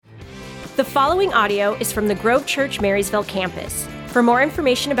The following audio is from the Grove Church Marysville campus. For more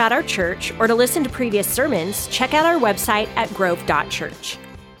information about our church or to listen to previous sermons, check out our website at grove.church.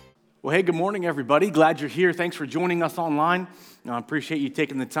 Well, hey, good morning, everybody. Glad you're here. Thanks for joining us online. I appreciate you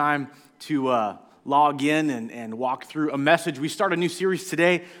taking the time to log in and walk through a message. We start a new series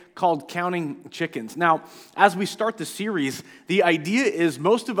today called Counting Chickens. Now, as we start the series, the idea is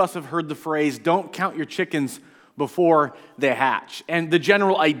most of us have heard the phrase, don't count your chickens before they hatch. And the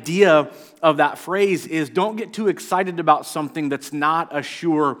general idea of that phrase is don't get too excited about something that's not a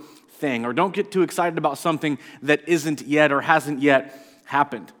sure thing, or don't get too excited about something that isn't yet or hasn't yet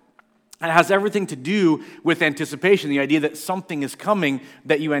happened. It has everything to do with anticipation, the idea that something is coming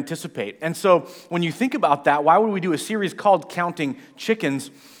that you anticipate. And so when you think about that, why would we do a series called Counting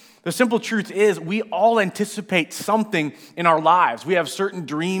Chickens? The simple truth is we all anticipate something in our lives. We have certain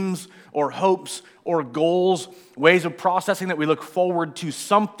dreams or hopes or goals, ways of processing that we look forward to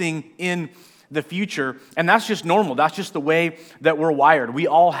something in the future. And that's just normal. That's just the way that we're wired. We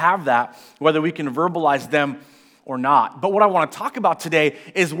all have that, whether we can verbalize them or not. But what I want to talk about today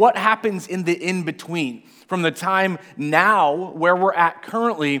is what happens in the in-between, from the time now where we're at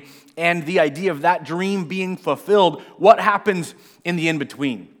currently and the idea of that dream being fulfilled, what happens in the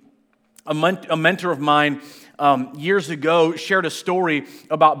in-between. A mentor of mine years ago shared a story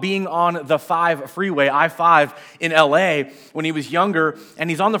about being on the 5 freeway, I-5 in LA when he was younger, and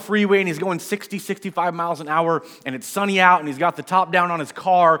he's on the freeway and he's going 60, 65 miles an hour, and it's sunny out, and he's got the top down on his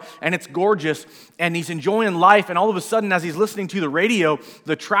car, and it's gorgeous, and he's enjoying life, and all of a sudden, as he's listening to the radio,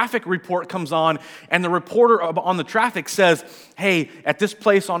 the traffic report comes on, and the reporter on the traffic says, hey, at this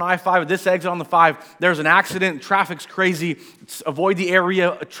place on I-5, at this exit on the 5, there's an accident, traffic's crazy, avoid the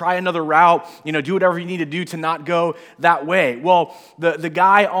area, try another route, do whatever you need to do to not go that way. Well, the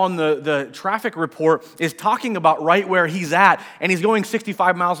guy on the traffic report is talking about right where he's at, and he's going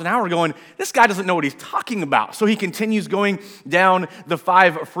 65 miles an hour going, this guy doesn't know what he's talking about. So he continues going down the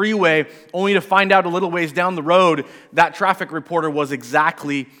 5 freeway, only to find out a little ways down the road that traffic reporter was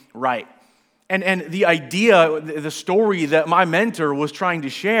exactly right. And the idea, the story that my mentor was trying to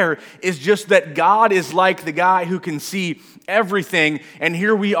share is just that God is like the guy who can see everything, and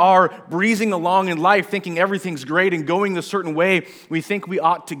here we are breezing along in life thinking everything's great and going the certain way we think we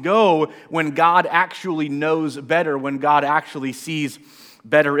ought to go when God actually knows better, when God actually sees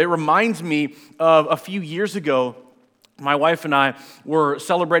better. It reminds me of a few years ago. My wife and I were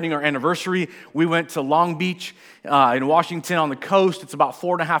celebrating our anniversary. We went to Long Beach in Washington on the coast. It's about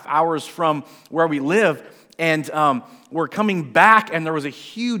 4.5 hours from where we live. And we're coming back, and there was a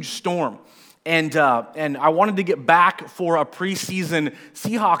huge storm. And I wanted to get back for a preseason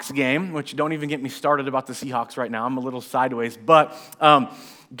Seahawks game, which don't even get me started about the Seahawks right now. I'm a little sideways. But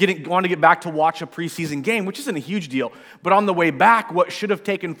wanted to get back to watch a preseason game, which isn't a huge deal. But on the way back, what should have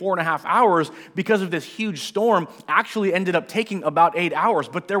taken 4.5 hours because of this huge storm actually ended up taking about 8 hours.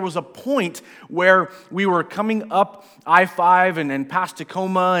 But there was a point where we were coming up I-5 and past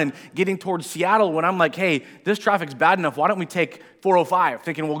Tacoma and getting towards Seattle when I'm like, hey, this traffic's bad enough. Why don't we take 405,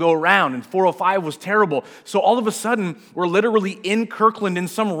 thinking we'll go around, and 405 was terrible. So all of a sudden, we're literally in Kirkland in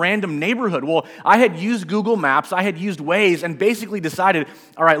some random neighborhood. Well, I had used Google Maps, I had used Waze, and basically decided,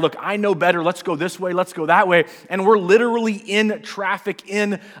 all right, look, I know better, let's go this way, let's go that way, and we're literally in traffic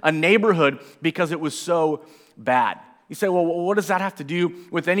in a neighborhood because it was so bad. You say, well, what does that have to do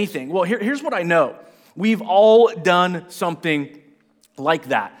with anything? Well, here's what I know. We've all done something like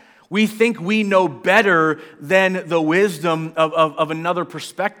that. We think we know better than the wisdom of another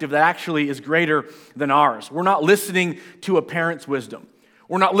perspective that actually is greater than ours. We're not listening to a parent's wisdom.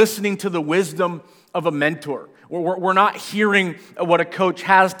 We're not listening to the wisdom of a mentor. We're not hearing what a coach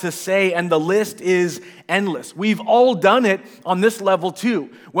has to say, and the list is endless. We've all done it on this level too.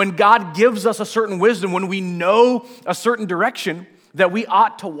 When God gives us a certain wisdom, when we know a certain direction that we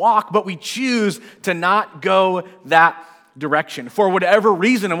ought to walk, but we choose to not go that direction for whatever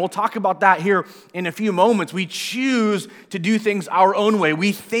reason, and we'll talk about that here in a few moments. We choose to do things our own way.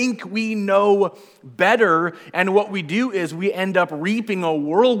 We think we know better, and what we do is we end up reaping a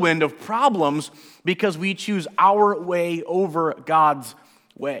whirlwind of problems because we choose our way over God's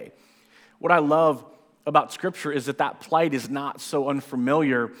way. What I love about Scripture is that plight is not so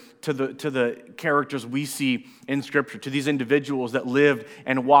unfamiliar to the characters we see in Scripture, to these individuals that lived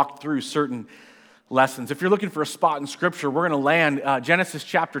and walked through certain lessons. If you're looking for a spot in Scripture, we're going to land Genesis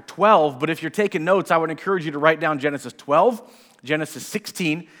chapter 12, but if you're taking notes, I would encourage you to write down Genesis 12, Genesis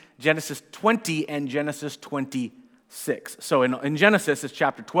 16, Genesis 20, and Genesis 26. So in Genesis, it's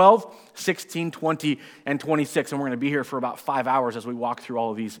chapter 12, 16, 20, and 26, and we're going to be here for about 5 hours as we walk through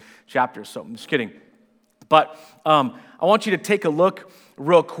all of these chapters. So I'm just kidding. But I want you to take a look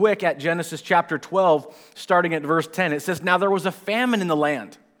real quick at Genesis chapter 12, starting at verse 10. It says, "Now there was a famine in the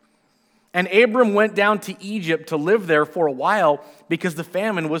land, and Abram went down to Egypt to live there for a while because the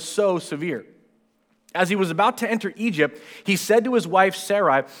famine was so severe. As he was about to enter Egypt, he said to his wife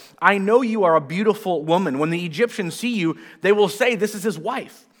Sarai, 'I know you are a beautiful woman. When the Egyptians see you, they will say, this is his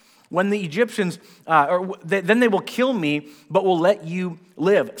wife. When the Egyptians, then they will kill me, but will let you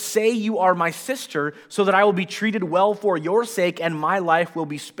live. Say you are my sister, so that I will be treated well for your sake, and my life will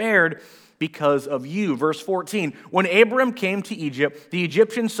be spared because of you.'" Verse 14, "When Abram came to Egypt, the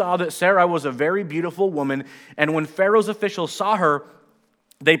Egyptians saw that Sarai was a very beautiful woman, and when Pharaoh's officials saw her,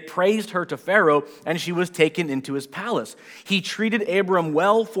 they praised her to Pharaoh, and she was taken into his palace. He treated Abram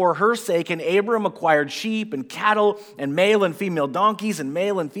well for her sake, and Abram acquired sheep and cattle and male and female donkeys and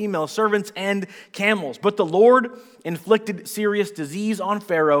male and female servants and camels. But the Lord inflicted serious disease on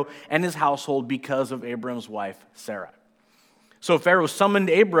Pharaoh and his household because of Abram's wife, Sarah. So Pharaoh summoned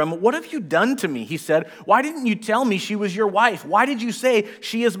Abram. 'What have you done to me?' he said. 'Why didn't you tell me she was your wife? Why did you say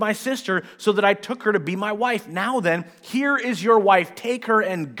she is my sister so that I took her to be my wife? Now then, here is your wife. Take her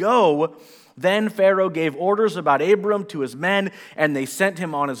and go.' Then Pharaoh gave orders about Abram to his men, and they sent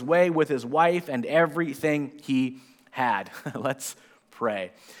him on his way with his wife and everything he had." Let's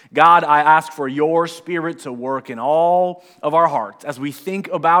pray. God, I ask for your Spirit to work in all of our hearts as we think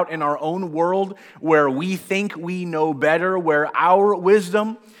about in our own world where we think we know better, where our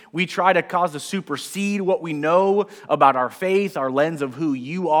wisdom, we try to cause to supersede what we know about our faith, our lens of who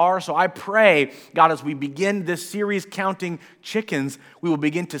you are. So I pray, God, as we begin this series, Counting Chickens, we will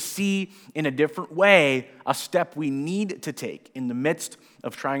begin to see in a different way a step we need to take in the midst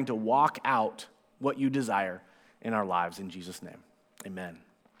of trying to walk out what you desire in our lives. In Jesus' name. Amen.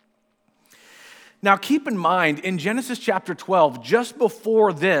 Now keep in mind, in Genesis chapter 12, just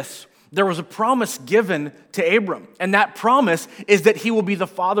before this, there was a promise given to Abram. And that promise is that he will be the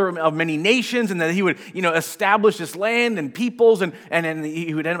father of many nations, and that he would, establish this land and peoples, and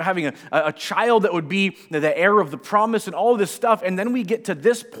he would end up having a child that would be the heir of the promise and all this stuff. And then we get to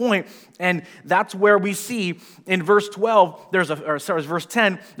this point, and that's where we see in verse 12, verse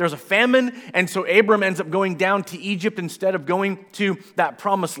 10, there's a famine, and so Abram ends up going down to Egypt instead of going to that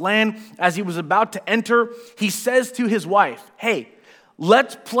promised land. As he was about to enter, he says to his wife, "Hey,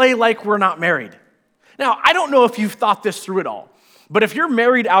 let's play like we're not married." Now, I don't know if you've thought this through at all, but if you're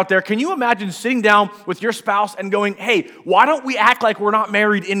married out there, can you imagine sitting down with your spouse and going, "Hey, why don't we act like we're not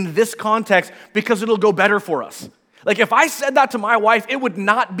married in this context because it'll go better for us?" Like if I said that to my wife, it would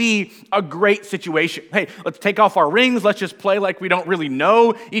not be a great situation. "Hey, let's take off our rings. Let's just play like we don't really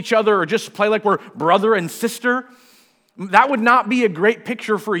know each other, or just play like we're brother and sister." That would not be a great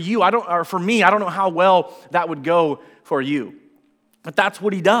picture for you. Or for me. I don't know how well that would go for you. But that's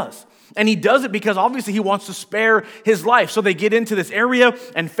what he does. And he does it because obviously he wants to spare his life. So they get into this area,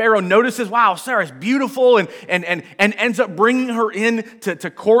 and Pharaoh notices, wow, Sarah's beautiful, and ends up bringing her in to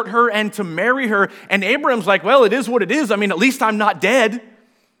court her and to marry her. And Abram's like, well, it is what it is. I mean, at least I'm not dead.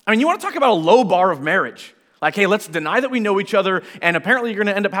 I mean, you want to talk about a low bar of marriage. Like, hey, let's deny that we know each other, and apparently you're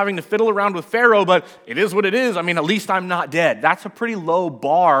going to end up having to fiddle around with Pharaoh, but it is what it is. I mean, at least I'm not dead. That's a pretty low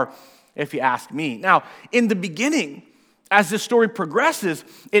bar, if you ask me. Now, in the beginning, as this story progresses,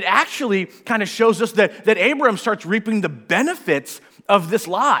 it actually kind of shows us that Abram starts reaping the benefits of this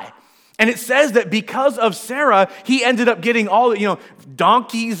lie. And it says that because of Sarah, he ended up getting all,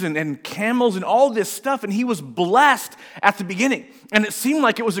 donkeys and camels and all this stuff, and he was blessed at the beginning. And it seemed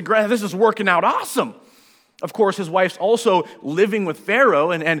like it was this is working out awesome. Of course, his wife's also living with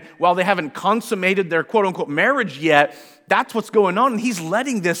Pharaoh, and while they haven't consummated their quote-unquote marriage yet, that's what's going on, and he's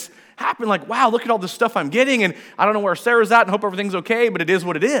letting this happen. Like, wow, look at all this stuff I'm getting, and I don't know where Sarah's at, and hope everything's okay, but it is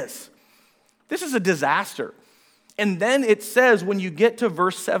what it is. This is a disaster. And then it says, when you get to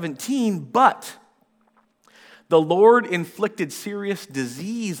verse 17, but the Lord inflicted serious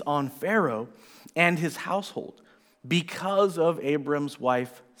disease on Pharaoh and his household because of Abram's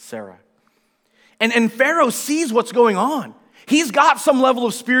wife, Sarah. And Pharaoh sees what's going on. He's got some level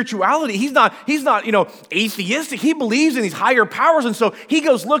of spirituality. He's not, atheistic. He believes in these higher powers. And so he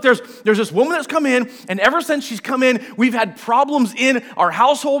goes, look, there's this woman that's come in, and ever since she's come in, we've had problems in our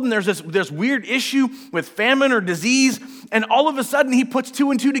household, and there's this weird issue with famine or disease, and all of a sudden he puts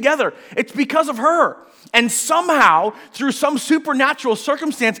two and two together. It's because of her. And somehow, through some supernatural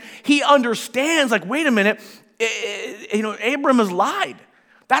circumstance, he understands, like, wait a minute, Abram has lied.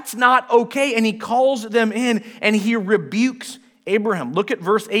 That's not okay. And he calls them in and he rebukes Abraham. Look at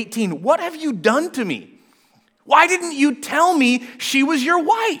verse 18. What have you done to me? Why didn't you tell me she was your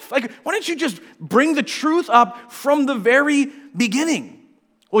wife? Like, why didn't you just bring the truth up from the very beginning?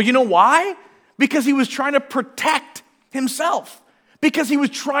 Well, you know why? because he was trying to protect himself, because he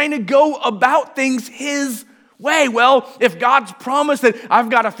was trying to go about things his way. Well, if God's promised that I've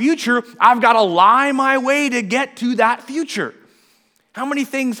got a future, I've got to lie my way to get to that future. How many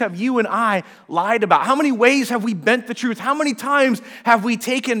things have you and I lied about? How many ways have we bent the truth? How many times have we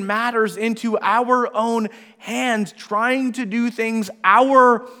taken matters into our own hands, trying to do things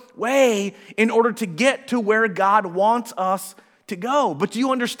our way in order to get to where God wants us to go? But do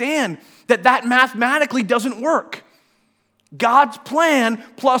you understand that that mathematically doesn't work? God's plan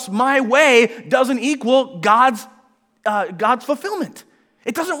plus my way doesn't equal God's fulfillment.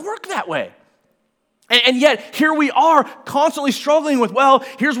 It doesn't work that way. And yet, here we are constantly struggling with, well,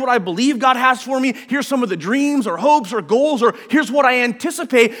 here's what I believe God has for me. Here's some of the dreams or hopes or goals, or here's what I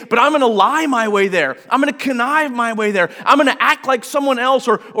anticipate, but I'm going to lie my way there. I'm going to connive my way there. I'm going to act like someone else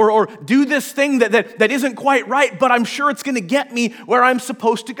or do this thing that isn't quite right, but I'm sure it's going to get me where I'm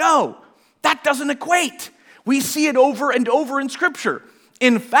supposed to go. That doesn't equate. We see it over and over in Scripture.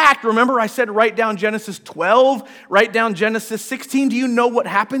 In fact, remember I said write down Genesis 12, write down Genesis 16. Do you know what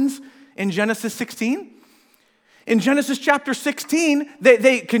happens in Genesis 16? In Genesis chapter 16,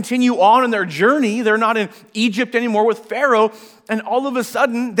 they continue on in their journey. They're not in Egypt anymore with Pharaoh, and all of a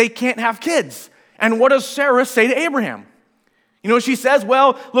sudden, they can't have kids. And what does Sarah say to Abraham? You know, she says,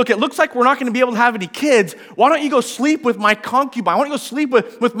 well, look, it looks like we're not going to be able to have any kids. Why don't you go sleep with my concubine? Why don't you go sleep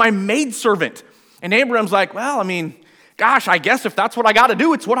with my maidservant? And Abraham's like, well, I mean, gosh, I guess if that's what I got to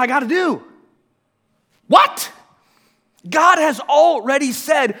do, it's what I got to do. What? God has already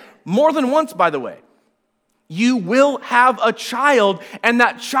said, more than once, by the way, you will have a child, and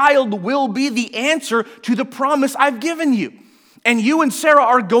that child will be the answer to the promise I've given you. And you and Sarah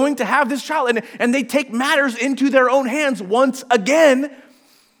are going to have this child. And they take matters into their own hands once again.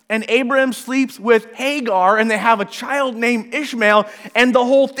 And Abraham sleeps with Hagar, and they have a child named Ishmael, and the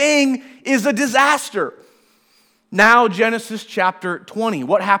whole thing is a disaster. Now, Genesis chapter 20.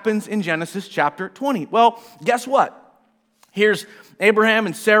 What happens in Genesis chapter 20? Well, guess what? Here's Abraham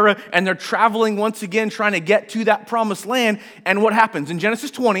and Sarah, and they're traveling once again, trying to get to that promised land. And what happens? In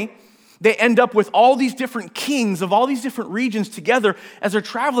Genesis 20, they end up with all these different kings of all these different regions together as they're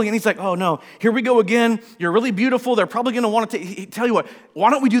traveling. And he's like, oh no, here we go again. You're really beautiful. They're probably going to want to tell you what,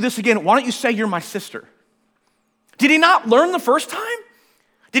 why don't we do this again? Why don't you say you're my sister? Did he not learn the first time?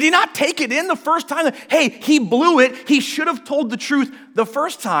 Did he not take it in the first time? That, hey, he blew it. He should have told the truth the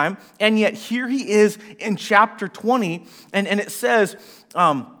first time. And yet here he is in chapter 20. And it says,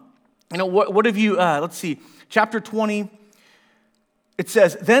 what have you, let's see, chapter 20. It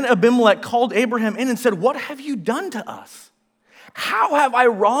says, then Abimelech called Abraham in and said, what have you done to us? How have I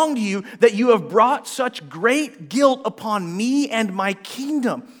wronged you that you have brought such great guilt upon me and my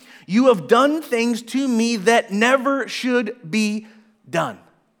kingdom? You have done things to me that never should be done.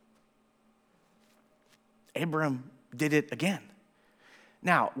 Abram did it again.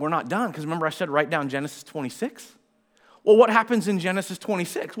 Now, we're not done, because remember I said write down Genesis 26? Well, what happens in Genesis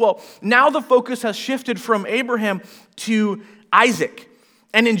 26? Well, now the focus has shifted from Abraham to Isaac.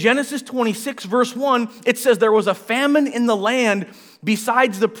 And in Genesis 26, verse 1, it says there was a famine in the land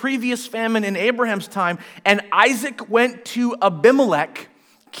besides the previous famine in Abraham's time, and Isaac went to Abimelech,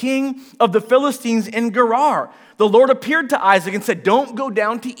 king of the Philistines in Gerar. The Lord appeared to Isaac and said, don't go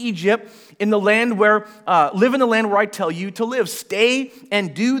down to Egypt live in the land where I tell you to live. Stay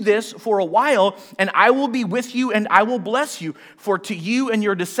and do this for a while, and I will be with you and I will bless you. For to you and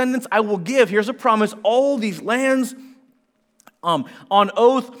your descendants I will give, here's a promise, all these lands on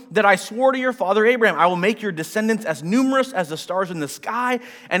oath that I swore to your father Abraham. I will make your descendants as numerous as the stars in the sky,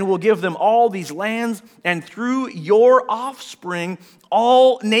 and will give them all these lands, and through your offspring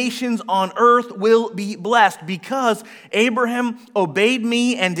all nations on earth will be blessed, because Abraham obeyed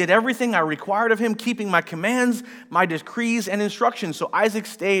me and did everything I required of him, keeping my commands, my decrees, and instructions. So Isaac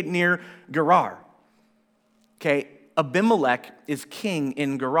stayed near Gerar. Okay, Abimelech is king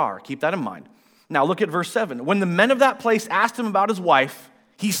in Gerar. Keep that in mind. Now look at verse 7. When the men of that place asked him about his wife,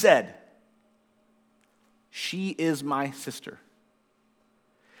 he said, she is my sister.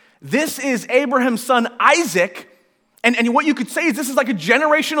 This is Abraham's son Isaac. And what you could say is this is like a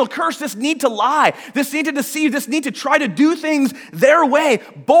generational curse, this need to lie, this need to deceive, this need to try to do things their way.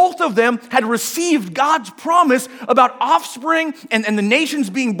 Both of them had received God's promise about offspring and the nations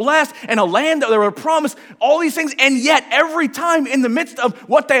being blessed and a land that they were promised, all these things. And yet every time in the midst of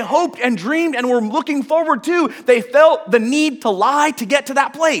what they hoped and dreamed and were looking forward to, they felt the need to lie to get to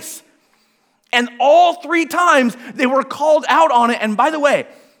that place. And all three times they were called out on it. And by the way,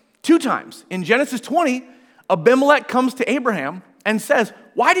 2 times in Genesis 20, Abimelech comes to Abraham and says,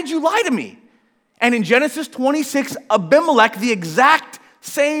 why did you lie to me? And in Genesis 26, Abimelech, the exact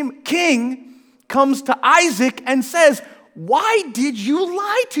same king, comes to Isaac and says, "Why did you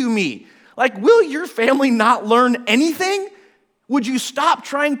lie to me? Like, will your family not learn anything? Would you stop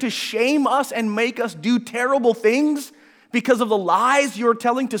trying to shame us and make us do terrible things because of the lies you're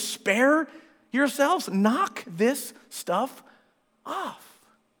telling to spare yourselves? Knock this stuff off."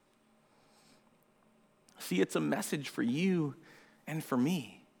 See, it's a message for you and for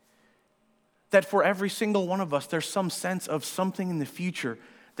me. That for every single one of us, there's some sense of something in the future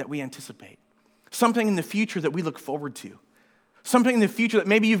that we anticipate. Something in the future that we look forward to. Something in the future that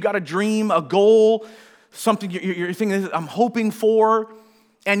maybe you've got a dream, a goal, something you're thinking, I'm hoping for,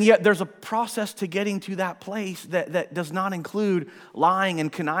 and yet there's a process to getting to that place that does not include lying and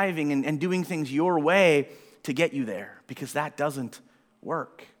conniving and doing things your way to get you there, because that doesn't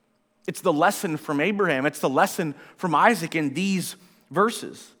work. It's the lesson from Abraham. It's the lesson from Isaac in these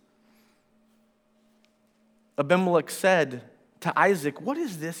verses. Abimelech said to Isaac, "What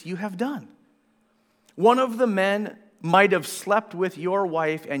is this you have done? One of the men might have slept with your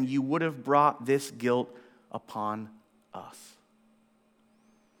wife, and you would have brought this guilt upon us."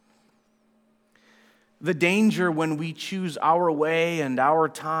 The danger when we choose our way and our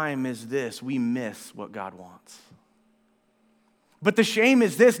time is this: we miss what God wants. But the shame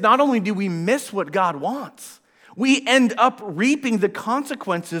is this: not only do we miss what God wants, we end up reaping the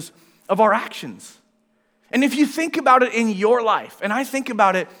consequences of our actions. And if you think about it in your life, and I think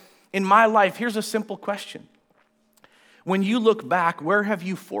about it in my life, here's a simple question. When you look back, where have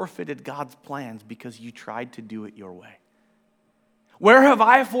you forfeited God's plans because you tried to do it your way? Where have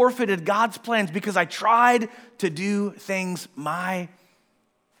I forfeited God's plans because I tried to do things my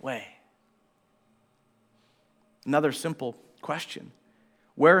way? Another simple question.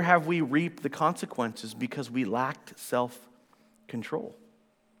 Where have we reaped the consequences because we lacked self-control?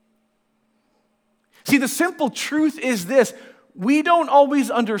 See, the simple truth is this: we don't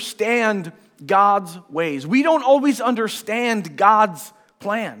always understand God's ways. We don't always understand God's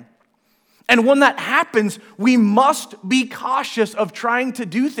plan. And when that happens, we must be cautious of trying to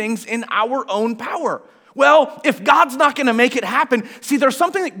do things in our own power. Well, if God's not going to make it happen, see, there's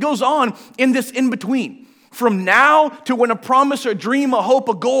something that goes on in this in-between. From now to when a promise, a dream, a hope,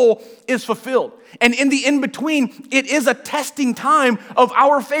 a goal is fulfilled. And in the in-between, it is a testing time of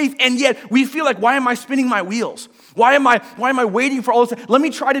our faith. And yet we feel like, why am I spinning my wheels? Why am I waiting for all this? Let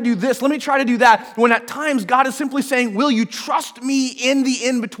me try to do this. Let me try to do that. When at times God is simply saying, will you trust me in the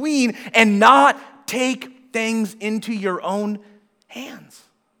in-between and not take things into your own hands?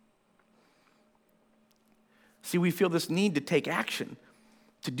 See, we feel this need to take action,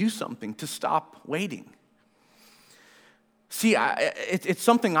 to do something, to stop waiting. See, it's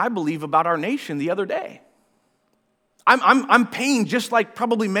something I believe about our nation the other day. I'm pained, just like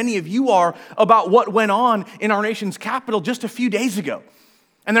probably many of you are, about what went on in our nation's capital just a few days ago.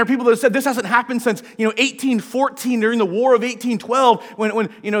 And there are people that have said this hasn't happened since 1814 during the War of 1812 when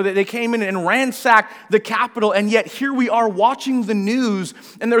they came in and ransacked the Capitol. And yet here we are watching the news,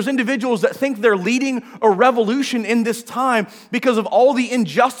 and there's individuals that think they're leading a revolution in this time because of all the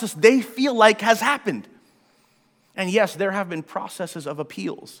injustice they feel like has happened. And yes, there have been processes of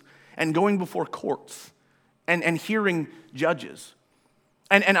appeals and going before courts and hearing judges.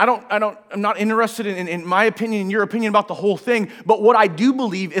 And I'm not interested in my opinion and your opinion about the whole thing, but what I do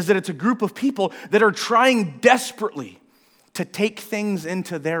believe is that it's a group of people that are trying desperately to take things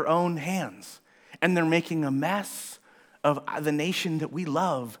into their own hands. And they're making a mess of the nation that we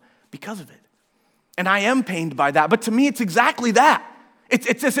love because of it. And I am pained by that, but to me it's exactly that.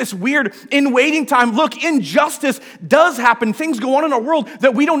 It's this weird in waiting time. Look, injustice does happen. Things go on in our world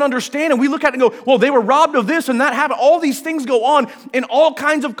that we don't understand. And we look at it and go, well, they were robbed of this and that happened. All these things go on in all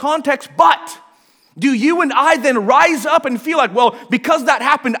kinds of contexts. But do you and I then rise up and feel like, well, because that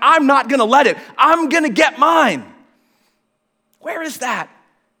happened, I'm not going to let it. I'm going to get mine. Where is that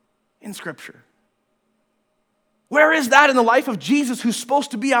in Scripture? Where is that in the life of Jesus, who's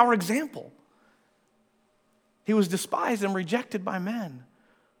supposed to be our example? He was despised and rejected by men,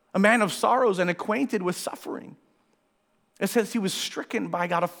 a man of sorrows and acquainted with suffering. It says he was stricken by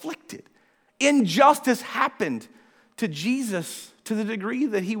God, afflicted. Injustice happened to Jesus to the degree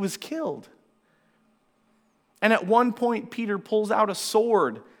that he was killed. And at one point, Peter pulls out a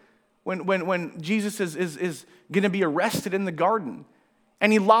sword when Jesus is going to be arrested in the garden.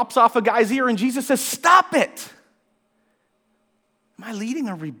 And he lops off a guy's ear, and Jesus says, "Stop it. Am I leading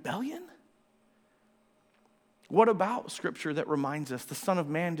a rebellion?" What about Scripture that reminds us the Son of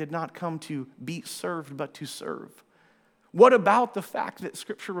Man did not come to be served, but to serve? What about the fact that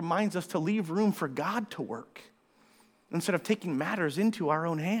Scripture reminds us to leave room for God to work instead of taking matters into our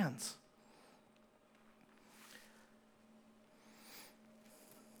own hands?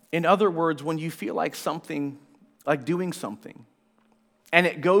 In other words, when you feel like doing something, and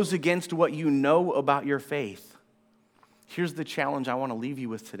it goes against what you know about your faith, here's the challenge I want to leave you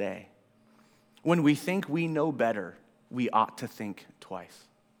with today. When we think we know better, we ought to think twice.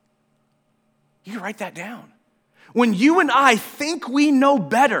 You can write that down. When you and I think we know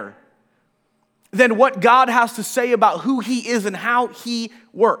better than what God has to say about who He is and how He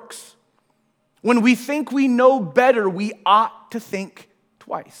works, when we think we know better, we ought to think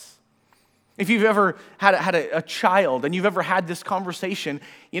twice. If you've ever had a child and you've ever had this conversation,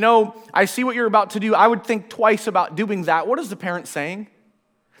 I see what you're about to do. I would think twice about doing that. What is the parent saying?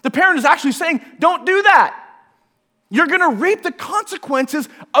 The parent is actually saying, don't do that. You're going to reap the consequences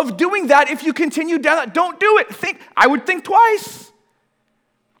of doing that if you continue down that. Don't do it. I would think twice.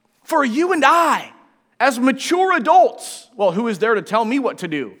 For you and I, as mature adults, well, who is there to tell me what to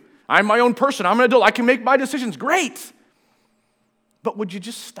do? I'm my own person. I'm an adult. I can make my decisions. Great. But would you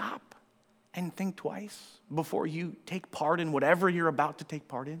just stop and think twice before you take part in whatever you're about to take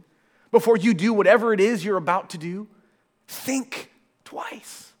part in? Before you do whatever it is you're about to do? Think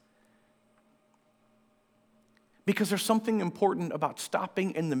twice. Because there's something important about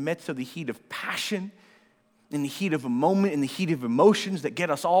stopping in the midst of the heat of passion, in the heat of a moment, in the heat of emotions that get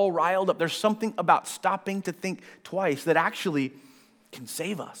us all riled up. There's something about stopping to think twice that actually can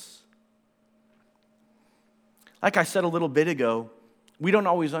save us. Like I said a little bit ago, we don't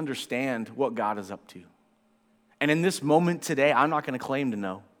always understand what God is up to. And in this moment today, I'm not going to claim to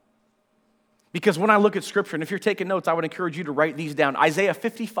know. Because when I look at Scripture, and if you're taking notes, I would encourage you to write these down. Isaiah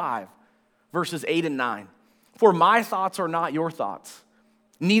 55, verses 8 and 9. For my thoughts are not your thoughts,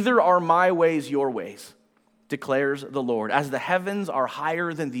 neither are my ways your ways, declares the Lord. As the heavens are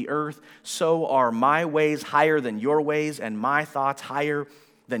higher than the earth, so are my ways higher than your ways, and my thoughts higher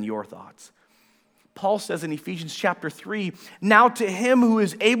than your thoughts. Paul says in Ephesians chapter 3, now to Him who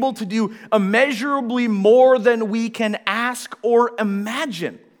is able to do immeasurably more than we can ask or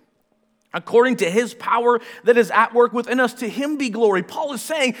imagine, according to His power that is at work within us, to Him be glory. Paul is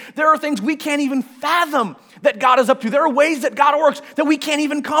saying there are things we can't even fathom that God is up to. There are ways that God works that we can't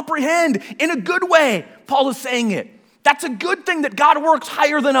even comprehend in a good way. Paul is saying it. That's a good thing that God works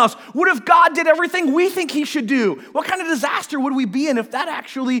higher than us. What if God did everything we think He should do? What kind of disaster would we be in if that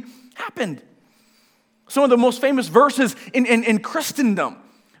actually happened? Some of the most famous verses in Christendom,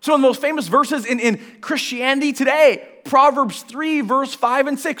 some of the most famous verses in Christianity today, Proverbs 3, verse 5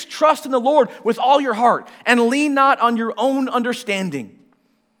 and 6, trust in the Lord with all your heart and lean not on your own understanding.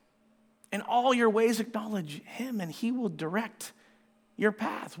 In all your ways acknowledge Him and He will direct your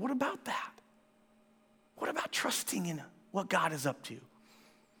path. What about that? What about trusting in what God is up to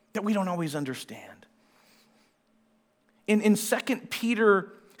that we don't always understand? In 2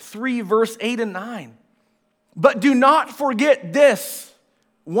 Peter 3, verse 8 and 9, but do not forget this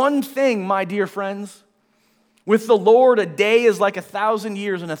one thing, my dear friends. With the Lord, a day is like 1,000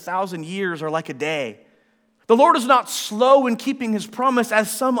 years, and 1,000 years are like a day. The Lord is not slow in keeping His promise,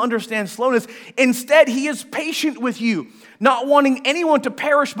 as some understand slowness. Instead, He is patient with you, not wanting anyone to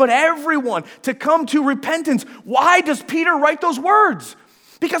perish, but everyone to come to repentance. Why does Peter write those words?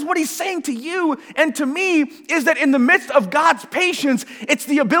 Because what he's saying to you and to me is that in the midst of God's patience, it's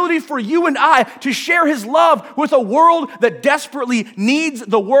the ability for you and I to share His love with a world that desperately needs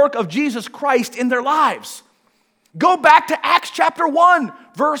the work of Jesus Christ in their lives. Go back to Acts chapter 1,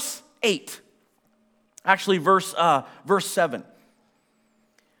 verse 8. Actually, verse 7.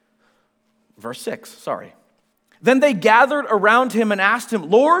 Verse 6, sorry. Then they gathered around Him and asked Him,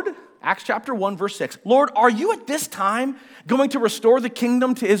 Lord, Acts chapter 1, verse 6, Lord, are you at this time going to restore the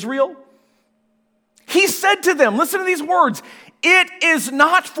kingdom to Israel? He said to them, listen to these words, it is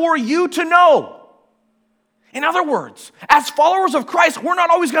not for you to know. In other words, as followers of Christ, we're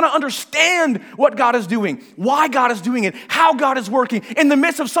not always going to understand what God is doing, why God is doing it, how God is working, in the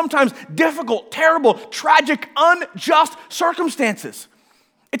midst of sometimes difficult, terrible, tragic, unjust circumstances.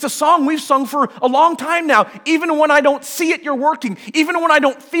 It's a song we've sung for a long time now. Even when I don't see it, you're working. Even when I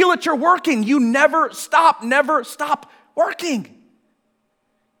don't feel it, you're working. You never stop working.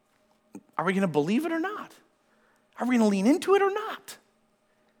 Are we going to believe it or not? Are we going to lean into it or not?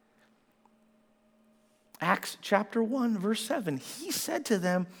 Acts chapter 1, verse 7, He said to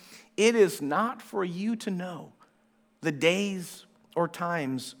them, it is not for you to know the days or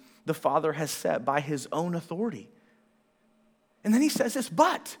times the Father has set by His own authority. And then He says this,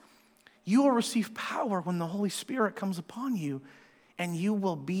 but you will receive power when the Holy Spirit comes upon you, and you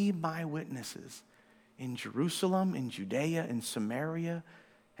will be my witnesses in Jerusalem, in Judea, in Samaria,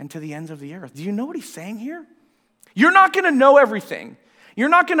 and to the ends of the earth. Do you know what He's saying here? You're not going to know everything. You're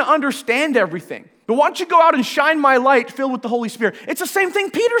not going to understand everything. But why don't you go out and shine my light filled with the Holy Spirit? It's the same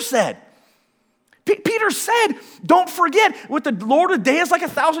thing Peter said. Peter said, don't forget, with the Lord, a day is like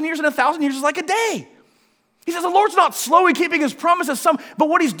 1,000 years, and 1,000 years is like a day. He says the Lord's not slow in keeping his promises, but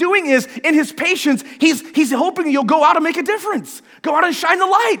what he's doing is, in his patience, he's hoping you'll go out and make a difference. Go out and shine the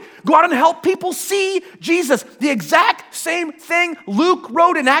light. Go out and help people see Jesus. The exact same thing Luke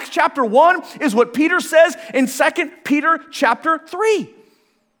wrote in Acts chapter 1 is what Peter says in 2 Peter chapter 3.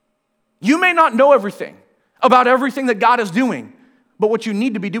 You may not know everything about everything that God is doing, but what you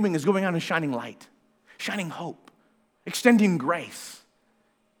need to be doing is going out and shining light, shining hope, extending grace.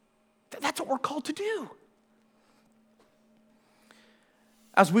 That's what we're called to do.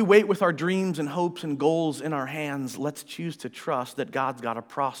 As we wait with our dreams and hopes and goals in our hands, let's choose to trust that God's got a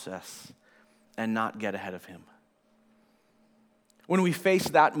process and not get ahead of him. When we face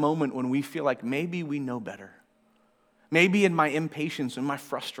that moment when we feel like maybe we know better, maybe in my impatience and my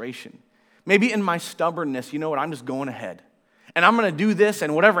frustration, maybe in my stubbornness, you know what, I'm just going ahead. And I'm going to do this,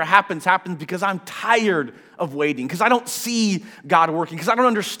 and whatever happens, happens because I'm tired of waiting, because I don't see God working, because I don't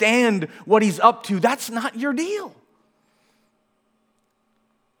understand what he's up to. That's not your deal.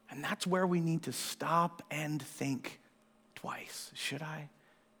 And that's where we need to stop and think twice. Should I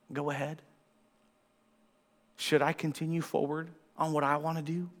go ahead? Should I continue forward on what I want to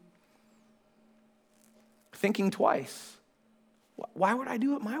do? Thinking twice. Why would I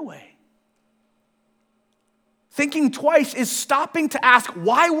do it my way? Thinking twice is stopping to ask,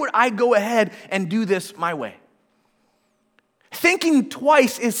 why would I go ahead and do this my way? Thinking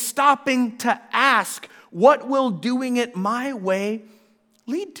twice is stopping to ask, what will doing it my way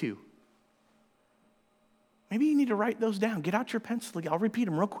lead to? Maybe you need to write those down. Get out your pencil. I'll repeat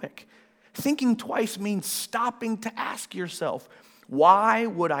them real quick. Thinking twice means stopping to ask yourself, why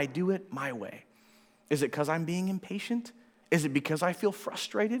would I do it my way? Is it because I'm being impatient? Is it because I feel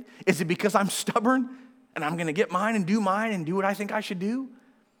frustrated? Is it because I'm stubborn and I'm going to get mine and do what I think I should do?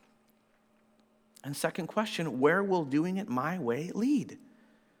 And second question, where will doing it my way lead?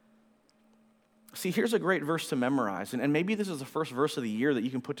 See, here's a great verse to memorize, and maybe this is the first verse of the year that you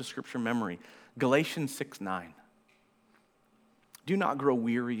can put to scripture memory. Galatians 6:9. Do not grow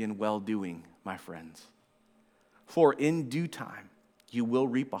weary in well-doing, my friends, for in due time you will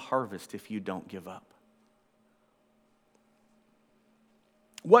reap a harvest if you don't give up.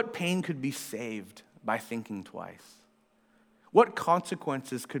 What pain could be saved by thinking twice? What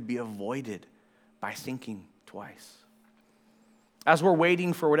consequences could be avoided by thinking twice? As we're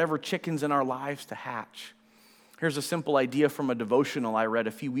waiting for whatever chickens in our lives to hatch, here's a simple idea from a devotional I read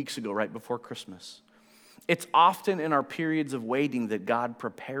a few weeks ago, right before Christmas. It's often in our periods of waiting that God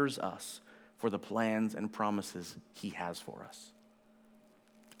prepares us for the plans and promises he has for us.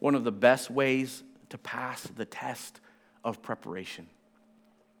 One of the best ways to pass the test of preparation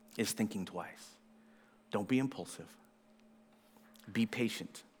is thinking twice. Don't be impulsive. Be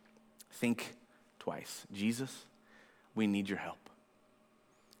patient. Think twice. Jesus, we need your help.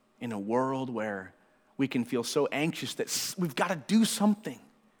 In a world where we can feel so anxious that we've got to do something.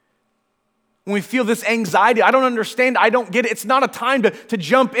 When we feel this anxiety, I don't understand, I don't get it. It's not a time to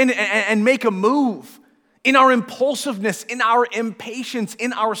jump in and make a move. In our impulsiveness, in our impatience,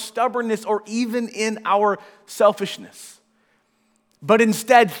 in our stubbornness, or even in our selfishness. But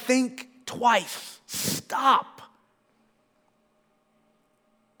instead, think twice. Stop.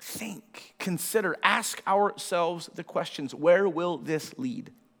 Think, consider, ask ourselves the questions. Where will this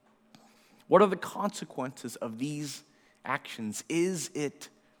lead? What are the consequences of these actions? Is it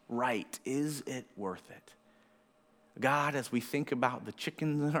right? Is it worth it? God, as we think about the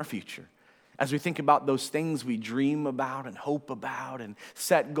chickens in our future, as we think about those things we dream about and hope about and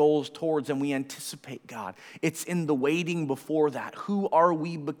set goals towards and we anticipate, God, it's in the waiting before that. Who are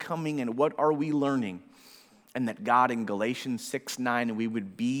we becoming and what are we learning? And that God, in Galatians 6:9, we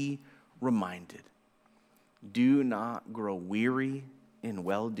would be reminded, do not grow weary in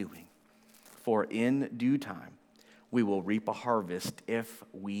well-doing, for in due time we will reap a harvest if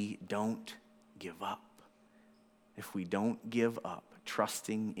we don't give up. If we don't give up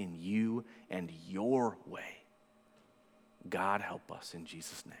trusting in you and your way. God help us in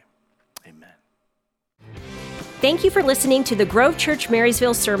Jesus' name. Amen. Thank you for listening to the Grove Church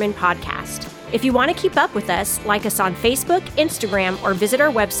Marysville Sermon Podcast. If you want to keep up with us, like us on Facebook, Instagram, or visit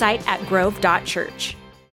our website at grove.church.